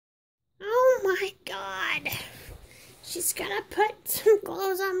she's gonna put some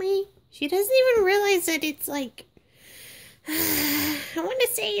clothes on me. She doesn't even realize that it's like, I want to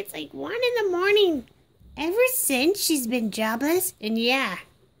say it's like 1 in the morning. Ever since she's been jobless, and yeah,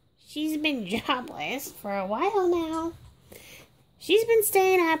 she's been jobless for a while now. She's been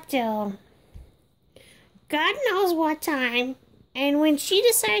staying up till God knows what time. And when she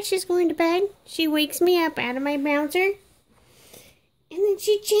decides she's going to bed, she wakes me up out of my bouncer. And then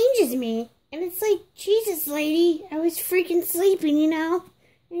she changes me. And it's like, Jesus, lady, I was freaking sleeping, you know?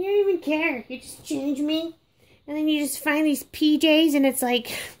 And you don't even care. You just change me. And then you just find these PJs and it's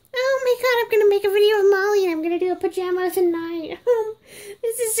like, oh my God, I'm going to make a video of Molly and I'm going to do a pajama tonight.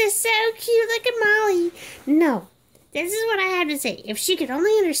 This is just so cute. Look at Molly. No, this is what I have to say. If she could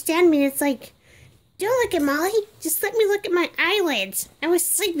only understand me, it's like, don't look at Molly. Just let me look at my eyelids. I was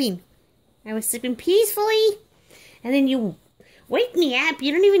sleeping. I was sleeping peacefully. And then you wake me up.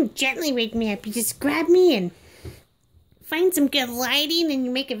 You don't even gently wake me up. You just grab me and find some good lighting and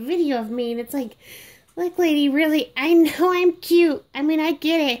you make a video of me. And it's like, look, lady, really, I know I'm cute. I mean, I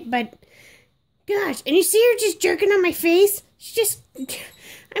get it, but gosh. And you see her just jerking on my face? She just, I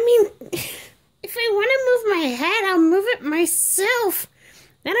mean, if I want to move my head, I'll move it myself.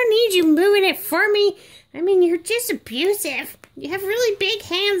 I don't need you moving it for me. I mean, you're just abusive. You have really big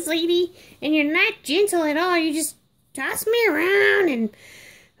hands, lady, and you're not gentle at all. You just toss me around and,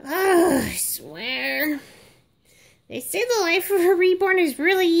 oh, I swear. They say the life of a reborn is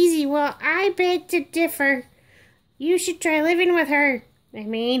really easy. Well, I beg to differ. You should try living with her. I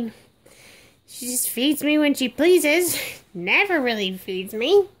mean, she just feeds me when she pleases. Never really feeds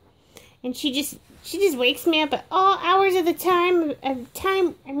me. And she just wakes me up at all hours of the time. I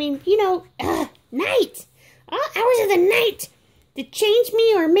mean, you know, night. All hours of the night. To change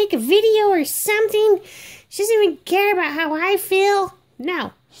me or make a video or something. She doesn't even care about how I feel.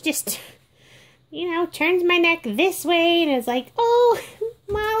 No, she just, you know, turns my neck this way and is like, oh,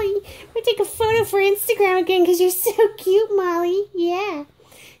 Molly, we'll take a photo for Instagram again because you're so cute, Molly. Yeah.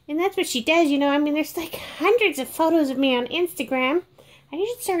 And that's what she does, you know. I mean, there's like hundreds of photos of me on Instagram. I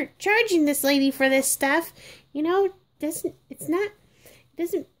should start charging this lady for this stuff. You know, it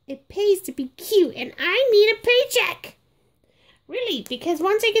pays to be cute and I need a paycheck. Really, because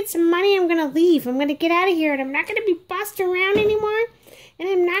once I get some money, I'm going to leave. I'm going to get out of here and I'm not going to be bossed around anymore. And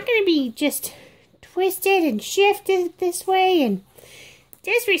I'm not going to be just twisted and shifted this way and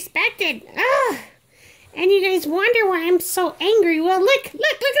disrespected. Ugh. And you guys wonder why I'm so angry. Well, look at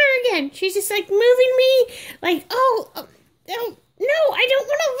her again. She's just like moving me like, oh, no, I don't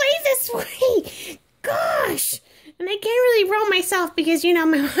want to lay this way. Gosh. And I can't really roll myself because, you know,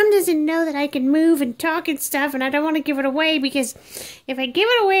 my mom doesn't know that I can move and talk and stuff. And I don't want to give it away because if I give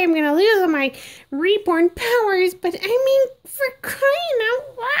it away, I'm going to lose all my reborn powers. But I mean, for crying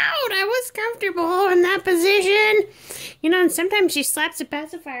out loud, I was comfortable in that position. You know, and sometimes she slaps a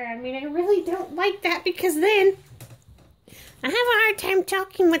pacifier. I mean, I really don't like that because then I have a hard time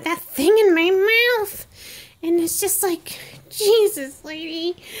talking with that thing in my mouth. And it's just like, Jesus,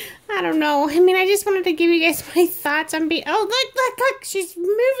 lady. I don't know. I mean, I just wanted to give you guys my thoughts on oh, look. She's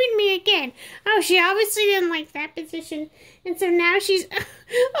moving me again. Oh, she obviously didn't like that position. And so now she's,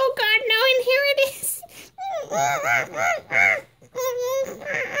 oh, God, no, and here it is.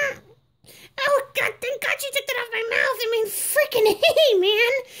 Oh, God, thank God she took that off my mouth. I mean, freaking hey,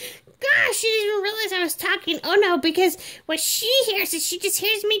 man. Gosh, she didn't even realize I was talking. Oh, no, because what she hears is she just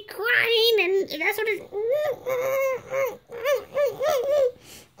hears me crying, and that's what it...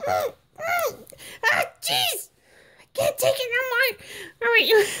 Ah, jeez! I can't take it no more. All right,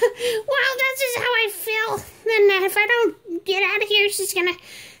 well, that's just how I feel. Then if I don't get out of here, she's gonna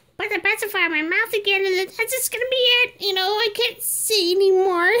put the pacifier in my mouth again, and that's just gonna be it. You know, I can't see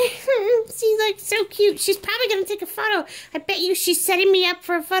anymore. She's like so cute. She's probably gonna take a photo. I bet you she's setting me up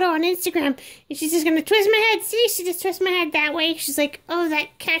for a photo on Instagram, and she's just gonna twist my head. See, she just twists my head that way. She's like, oh,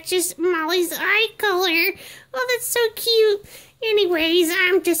 that catches Molly's eye color. Oh, that's so cute. Anyways,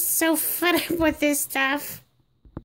 I'm just so fed up with this stuff.